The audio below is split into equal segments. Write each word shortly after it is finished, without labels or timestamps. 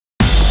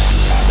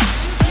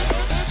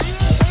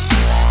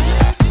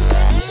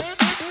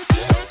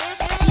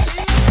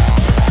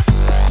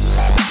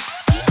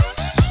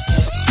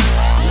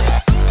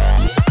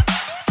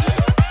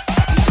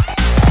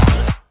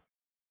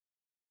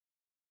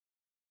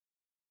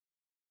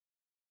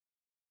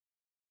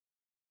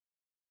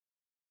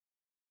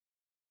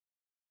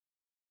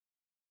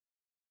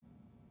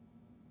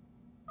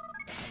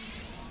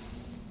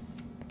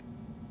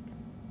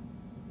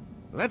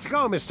Let's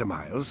go, Mr.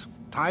 Miles.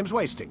 Time's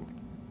wasting.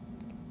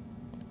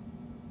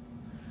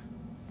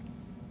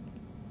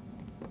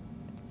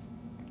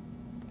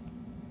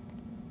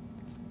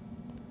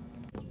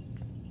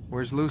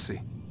 Where's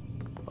Lucy?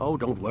 Oh,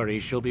 don't worry.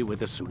 She'll be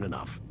with us soon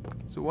enough.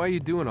 So why are you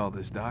doing all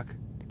this, Doc?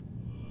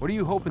 What are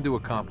you hoping to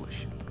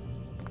accomplish?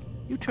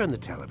 You turned the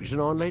television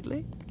on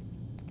lately?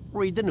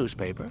 Read the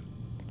newspaper?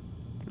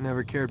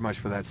 Never cared much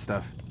for that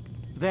stuff.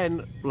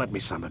 Then, let me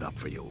sum it up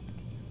for you.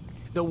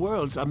 The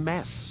world's a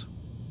mess.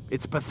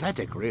 It's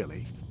pathetic,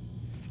 really.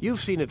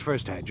 You've seen it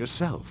firsthand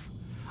yourself.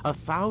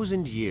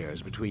 1,000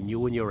 years between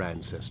you and your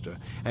ancestor,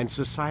 and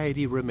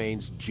society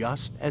remains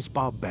just as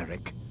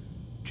barbaric,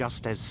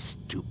 just as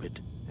stupid.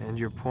 And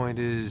your point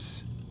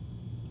is?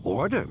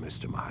 Order,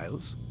 Mr.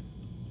 Miles.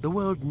 The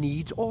world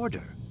needs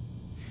order.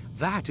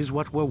 That is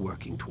what we're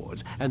working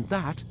towards, and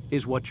that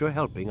is what you're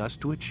helping us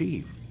to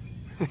achieve.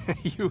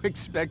 You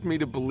expect me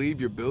to believe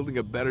you're building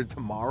a better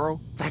tomorrow?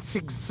 That's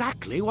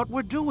exactly what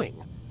we're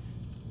doing.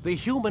 The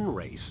human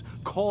race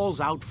calls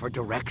out for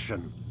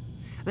direction.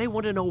 They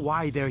want to know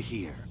why they're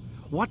here,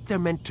 what they're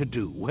meant to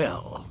do.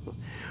 Well,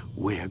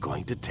 we're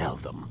going to tell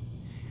them.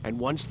 And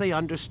once they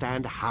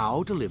understand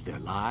how to live their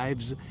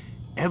lives,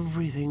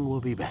 everything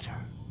will be better.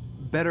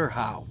 Better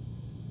how?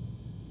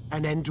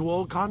 An end to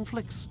all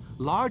conflicts,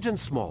 large and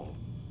small.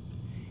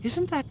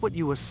 Isn't that what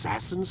you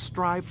assassins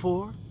strive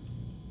for?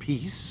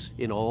 Peace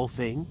in all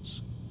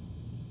things?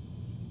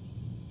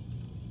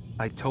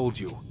 I told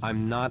you,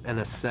 I'm not an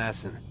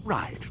assassin.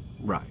 Right,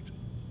 right.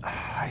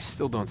 I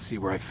still don't see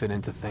where I fit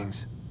into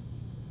things.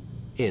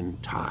 In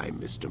time,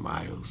 Mr.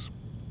 Miles.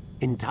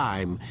 In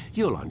time,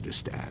 you'll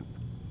understand.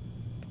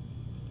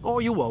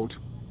 Or you won't.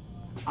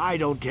 I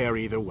don't care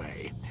either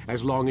way,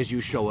 as long as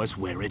you show us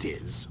where it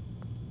is.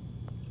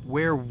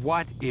 Where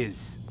what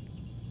is?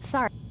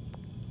 Sorry.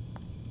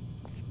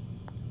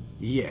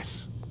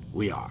 Yes,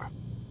 we are.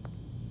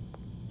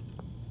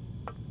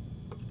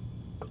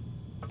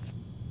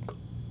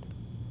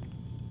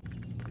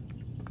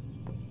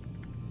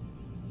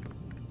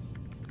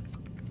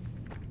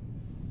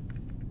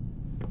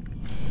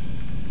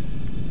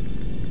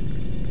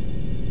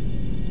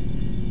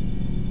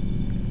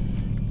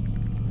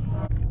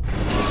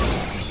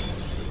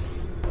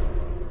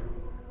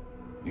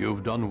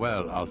 You've done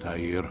well,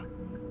 Altaïr,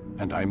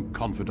 and I'm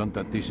confident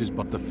that this is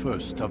but the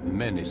first of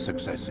many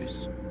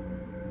successes.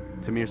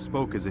 Tamir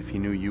spoke as if he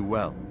knew you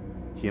well.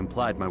 He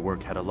implied my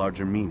work had a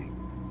larger meaning.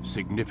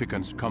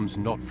 Significance comes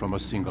not from a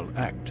single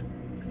act,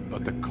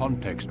 but the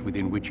context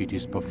within which it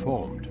is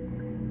performed.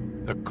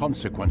 The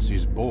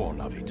consequences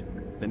born of it.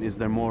 Then is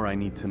there more I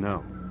need to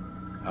know?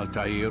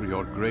 Altaïr,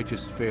 your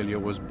greatest failure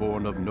was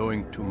born of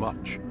knowing too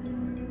much.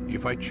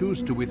 If I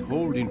choose to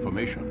withhold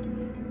information,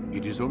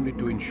 it is only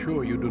to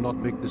ensure you do not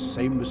make the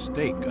same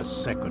mistake a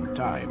second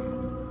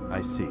time. I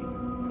see.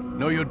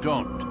 No, you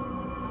don't.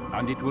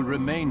 And it will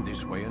remain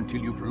this way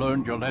until you've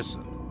learned your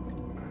lesson.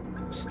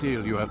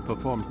 Still, you have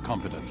performed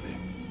competently,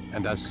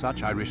 and as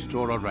such I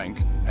restore a rank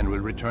and will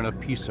return a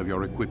piece of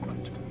your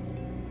equipment.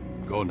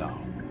 Go now,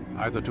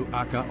 either to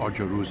Akka or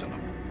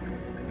Jerusalem.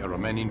 There are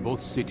men in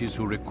both cities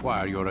who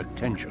require your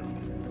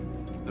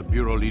attention. The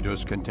Bureau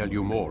leaders can tell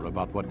you more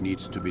about what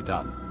needs to be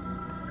done.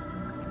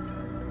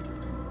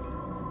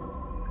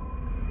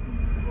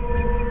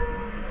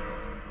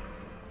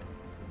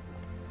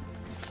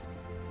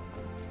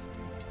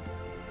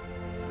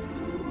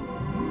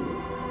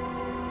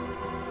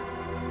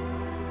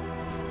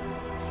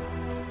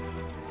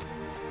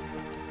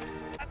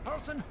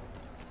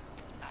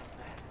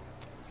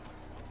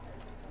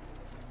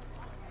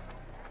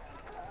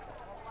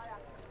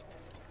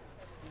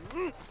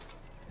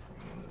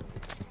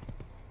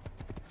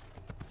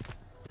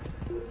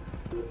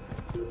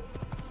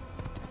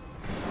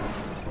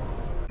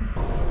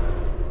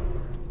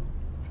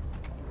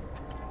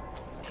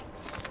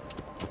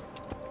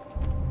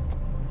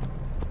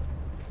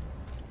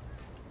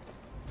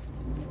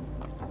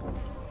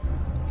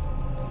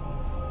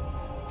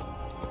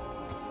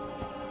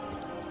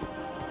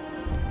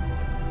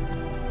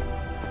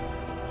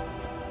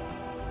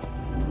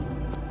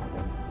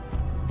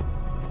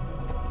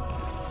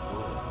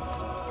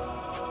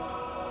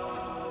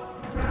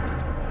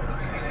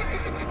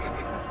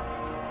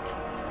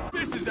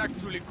 This is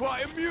actually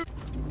quite amusing.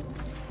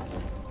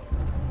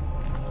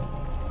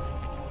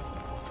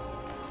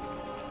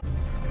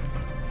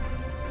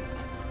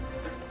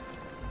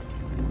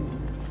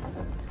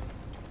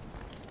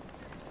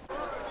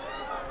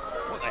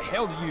 What the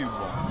hell do you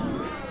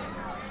want?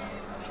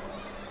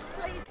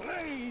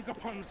 Plague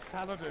upon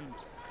Saladin!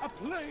 A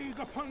plague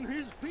upon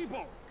his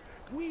people!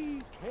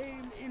 We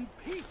came in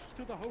peace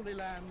to the Holy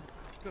Land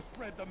to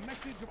spread the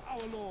message of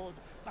our Lord,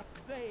 but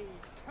they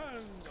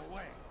turned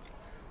away.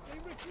 They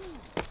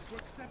refused to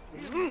accept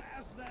him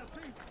as their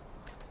savior.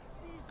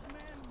 These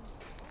men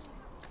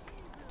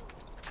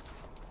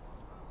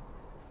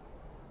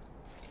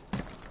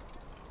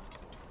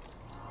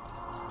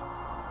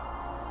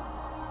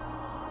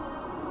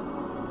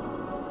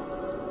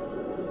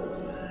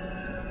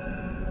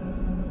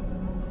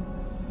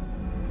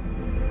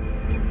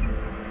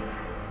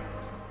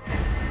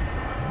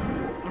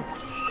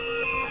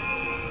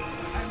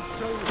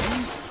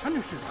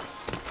ambitious,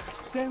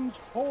 sends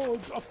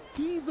hordes of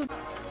heathen...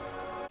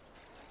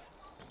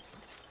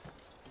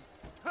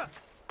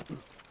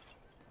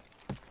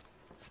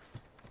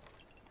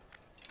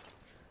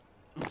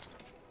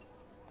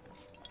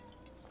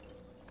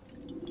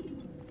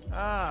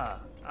 Ah,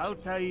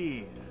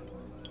 Altaïr.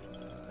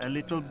 A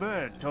little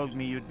bird told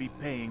me you'd be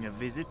paying a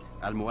visit.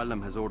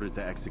 Al-Muallim has ordered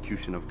the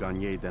execution of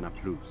Garnier de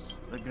Naplouse.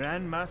 The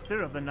Grand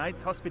Master of the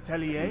Knights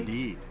Hospitalier?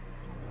 Indeed.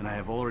 And I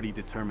have already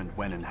determined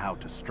when and how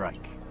to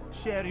strike.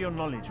 Share your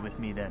knowledge with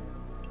me then.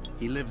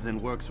 He lives and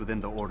works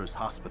within the Order's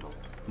hospital,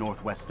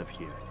 northwest of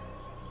here.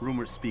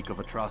 Rumors speak of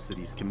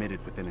atrocities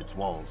committed within its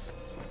walls.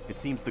 It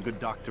seems the good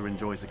doctor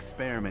enjoys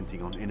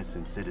experimenting on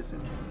innocent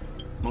citizens.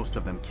 Most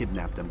of them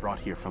kidnapped and brought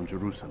here from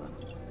Jerusalem.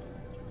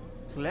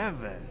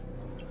 Clever.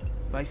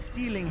 By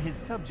stealing his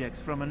subjects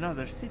from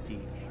another city,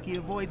 he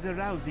avoids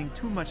arousing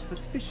too much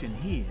suspicion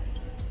here.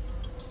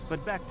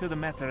 But back to the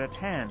matter at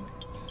hand.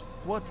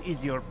 What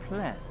is your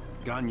plan?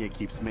 Garnier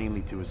keeps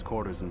mainly to his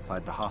quarters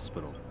inside the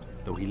hospital,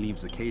 though he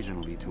leaves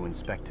occasionally to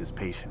inspect his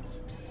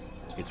patients.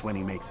 It's when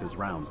he makes his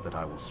rounds that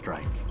I will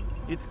strike.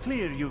 It's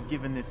clear you've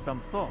given this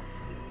some thought.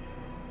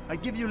 I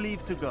give you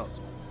leave to go.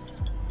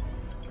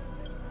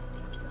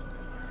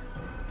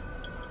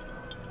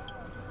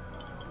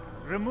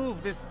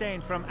 Remove this stain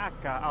from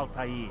Akka,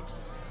 Altaïr.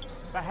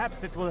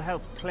 Perhaps it will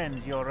help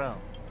cleanse your realm.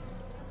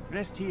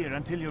 Rest here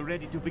until you're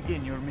ready to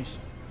begin your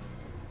mission.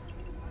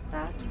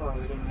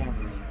 Fast-forwarding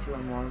memory to a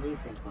more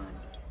recent one.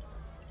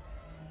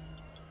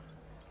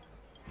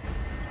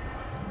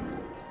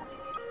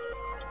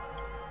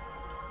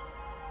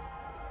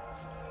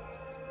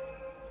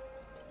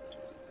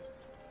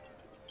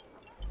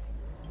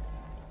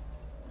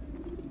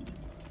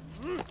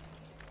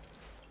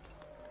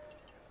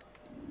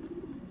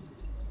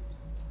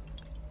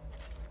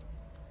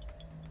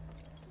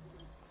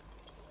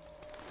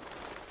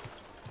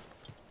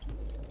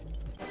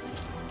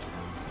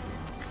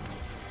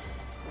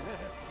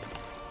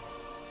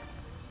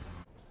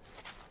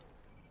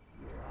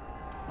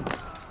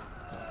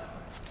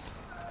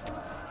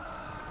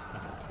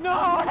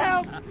 No,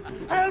 help!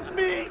 Help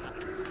me!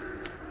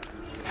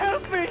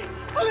 Help me!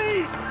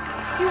 Please!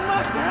 You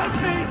must help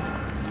me!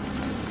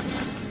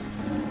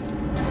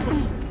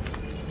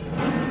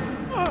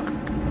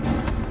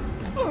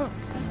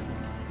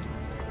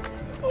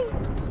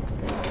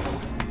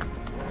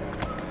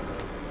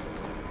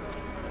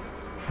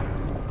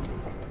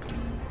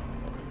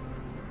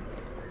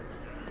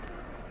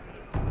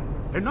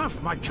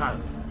 Enough, my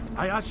child.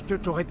 I asked you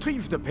to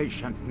retrieve the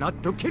patient,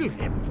 not to kill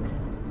him.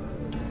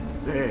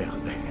 There.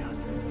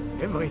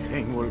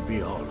 Everything will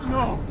be all right.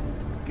 No!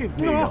 Give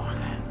me No! your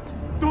hand.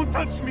 Don't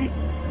touch me!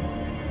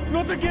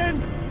 Not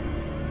again!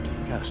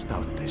 Cast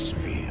out this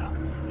fear,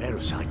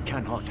 else I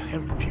cannot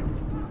help you.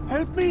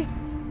 Help me?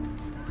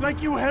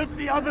 Like you helped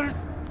the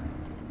others?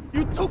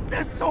 You took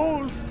their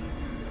souls!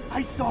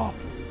 I saw!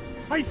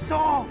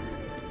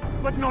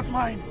 But not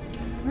mine!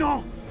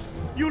 No!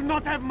 You'll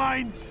not have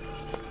mine!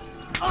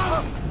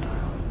 Ah!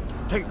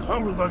 Take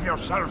hold of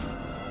yourself.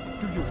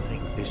 Do you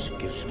think this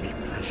gives me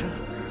pleasure?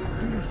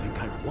 Do you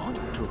think I want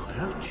to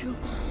hurt you?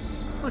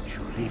 But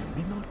you leave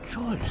me no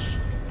choice.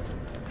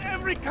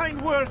 Every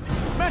kind word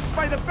matched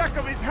by the back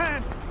of his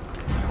hand!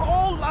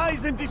 All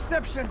lies and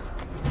deception!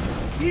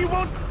 He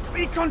won't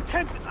be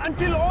content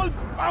until all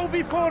bow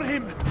before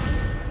him!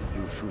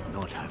 You should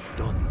not have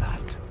done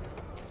that.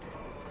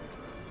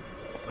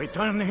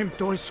 Return him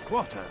to his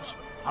quarters.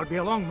 I'll be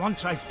along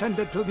once I've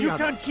tended to the You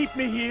others. can't keep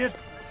me here!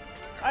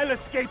 I'll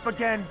escape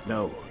again!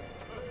 No,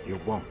 you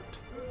won't.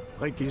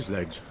 Break his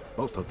legs,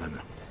 both of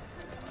them.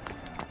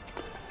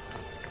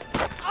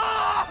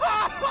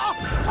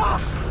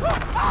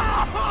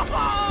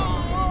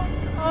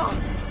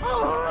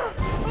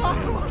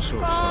 I'm so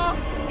sorry.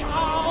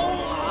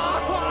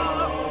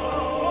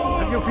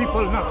 Have you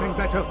people nothing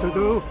better to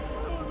do?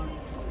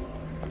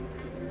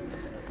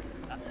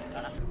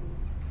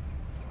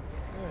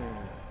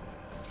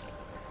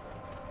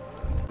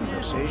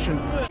 Conversation.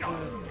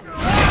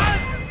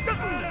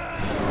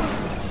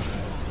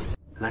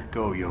 Let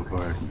go your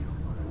burden.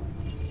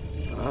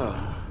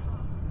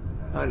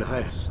 I'll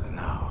rest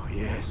now,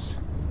 yes.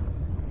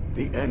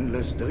 The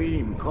endless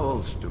dream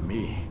calls to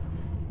me.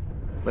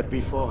 But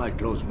before I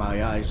close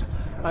my eyes,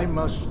 I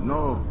must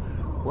know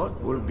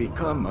what will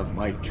become of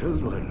my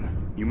children.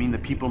 You mean the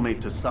people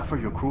made to suffer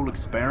your cruel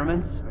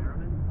experiments?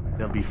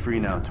 They'll be free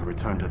now to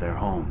return to their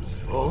homes.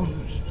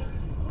 Homes?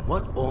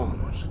 What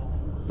homes?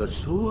 The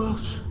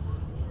sewers?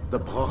 The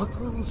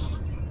brothels?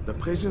 The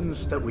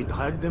prisons that we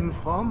dragged them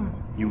from?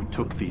 You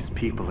took these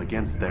people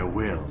against their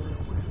will.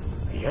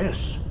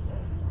 Yes.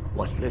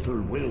 What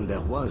little will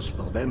there was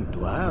for them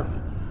to have.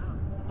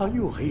 Are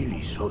you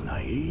really so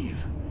naive?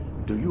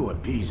 Do you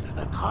appease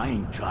a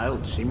crying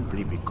child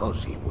simply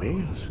because he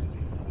wails?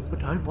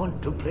 But I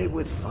want to play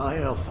with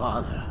fire,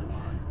 Father.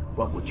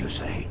 What would you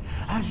say?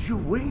 As you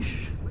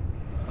wish.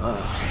 But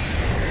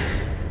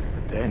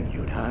then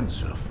you'd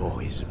answer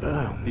for his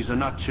burn. These are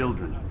not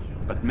children,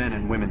 but men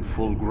and women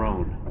full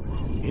grown.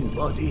 In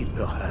body,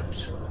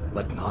 perhaps,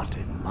 but not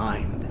in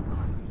mind.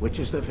 which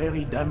is the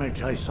very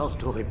damage I sought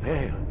to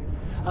repair.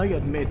 I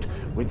admit,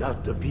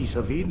 without the piece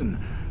of Eden,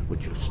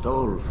 which you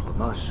stole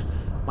from us,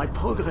 my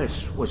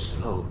progress was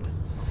slowed.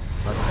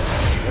 But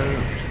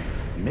herbs,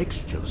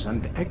 mixtures,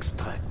 and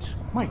extracts,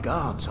 my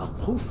guards are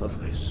proof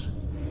of this.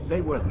 They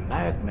were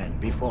madmen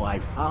before I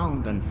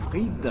found and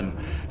freed them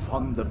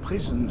from the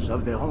prisons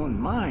of their own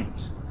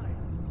minds.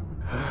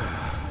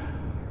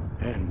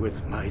 And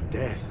with my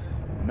death,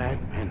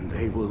 madmen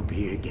they will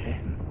be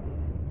again.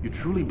 You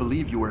truly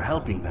believe you were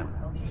helping them?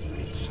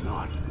 It's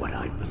not what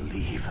I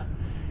believe.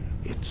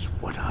 It's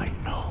what I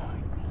know.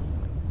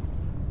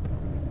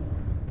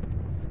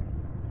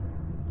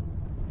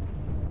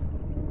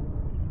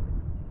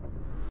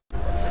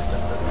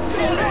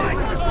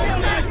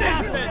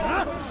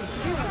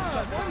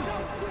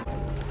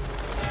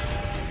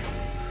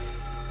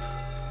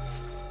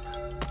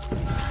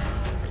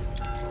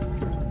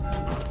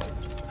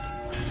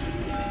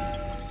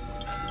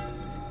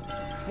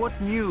 What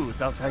news,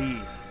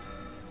 Altaïr?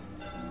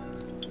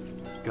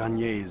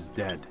 Garnier is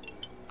dead.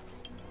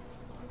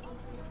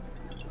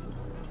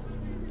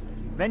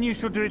 Then you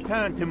should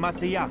return to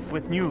Masyaf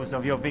with news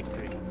of your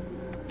victory.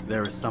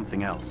 There is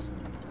something else.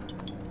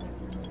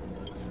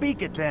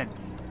 Speak it then,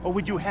 or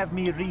would you have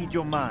me read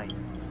your mind?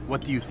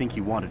 What do you think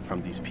he wanted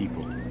from these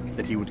people?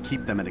 That he would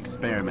keep them and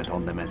experiment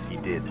on them as he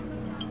did?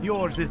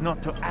 Yours is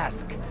not to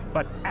ask,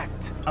 but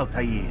act,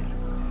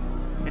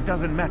 Altaïr. It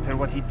doesn't matter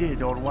what he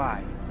did or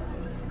why.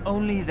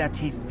 Only that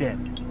he's dead.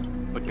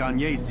 But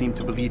Garnier seemed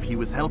to believe he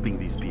was helping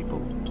these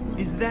people.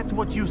 Is that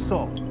what you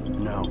saw?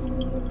 No.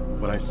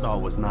 What I saw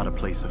was not a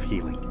place of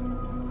healing,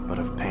 but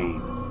of pain.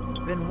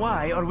 Then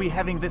why are we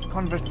having this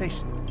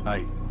conversation?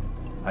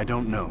 I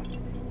don't know.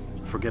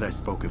 Forget I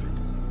spoke of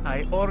it.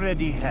 I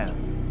already have.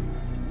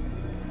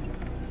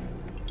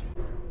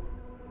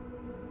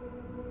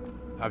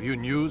 Have you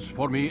news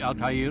for me,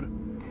 Altaïr?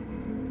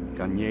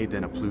 Garnier de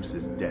Naplouse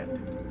is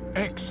dead.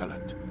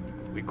 Excellent.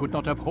 We could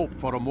not have hoped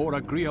for a more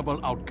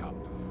agreeable outcome.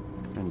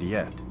 And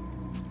yet...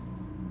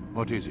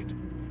 What is it?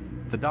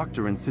 The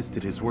doctor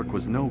insisted his work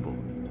was noble.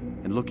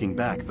 And looking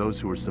back, those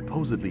who were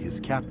supposedly his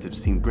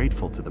captives seemed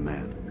grateful to the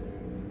man.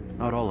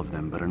 Not all of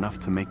them, but enough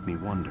to make me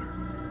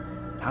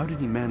wonder. How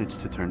did he manage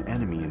to turn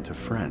enemy into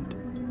friend?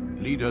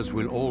 Leaders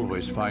will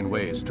always find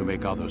ways to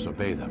make others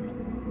obey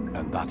them.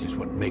 And that is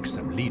what makes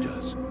them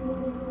leaders.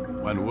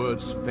 When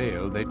words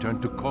fail, they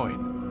turn to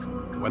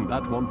coin. When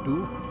that won't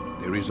do,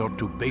 they resort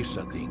to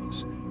baser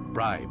things.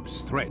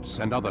 Bribes, threats,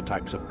 and other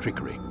types of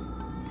trickery.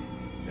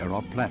 There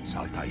are plants,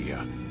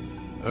 Altaïr.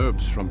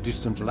 Herbs from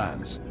distant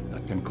lands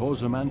that can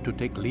cause a man to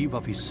take leave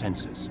of his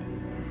senses.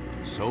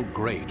 So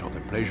great are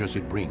the pleasures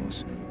it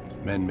brings,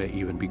 men may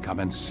even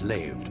become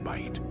enslaved by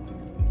it.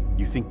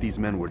 You think these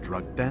men were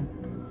drugged then?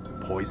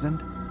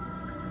 Poisoned?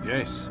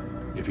 Yes,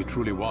 if it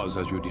truly was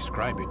as you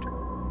describe it.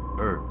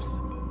 Herbs.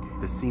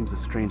 This seems a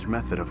strange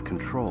method of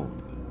control.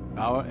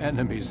 Our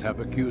enemies have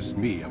accused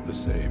me of the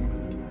same.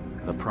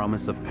 The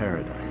promise of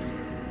paradise.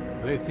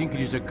 They think it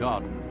is a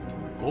garden,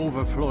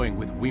 overflowing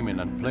with women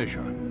and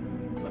pleasure.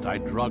 But I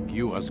drug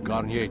you as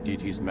Garnier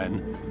did his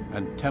men,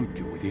 and tempt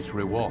you with his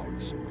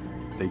rewards.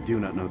 They do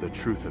not know the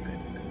truth of it.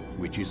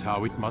 Which is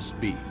how it must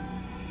be.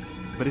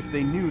 But if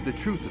they knew the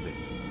truth of it,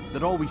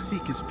 that all we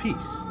seek is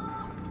peace,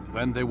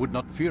 then they would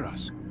not fear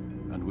us,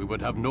 and we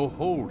would have no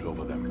hold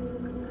over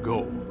them.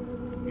 Go.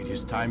 It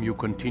is time you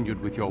continued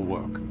with your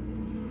work.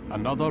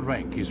 Another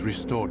rank is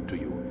restored to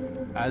you,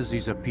 as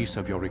is a piece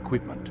of your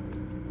equipment.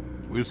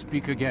 We'll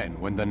speak again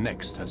when the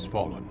next has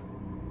fallen.